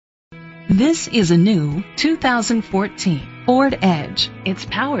This is a new 2014 Ford Edge. It's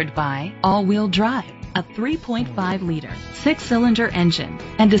powered by all-wheel drive, a 3.5-liter, 6-cylinder engine,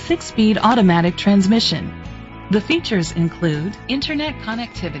 and a 6-speed automatic transmission. The features include internet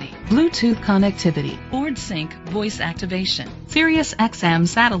connectivity, Bluetooth connectivity, Ford Sync voice activation, Sirius XM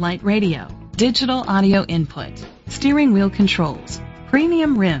satellite radio, digital audio input, steering wheel controls,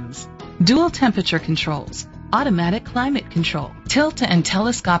 premium rims, dual temperature controls, automatic climate control, tilt and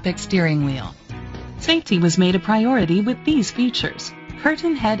telescopic steering wheel. Safety was made a priority with these features: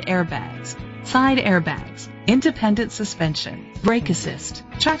 curtain head airbags, side airbags, independent suspension, brake assist,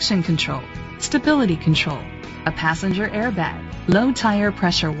 traction control, stability control, a passenger airbag, low tire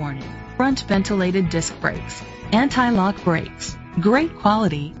pressure warning, front ventilated disc brakes, anti-lock brakes. Great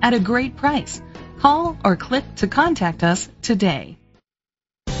quality at a great price. Call or click to contact us today.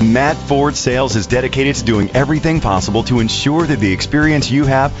 Matt Ford Sales is dedicated to doing everything possible to ensure that the experience you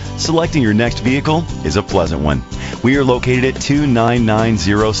have selecting your next vehicle is a pleasant one. We are located at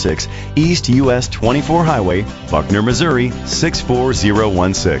 29906 East US 24 Highway, Buckner, Missouri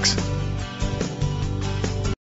 64016.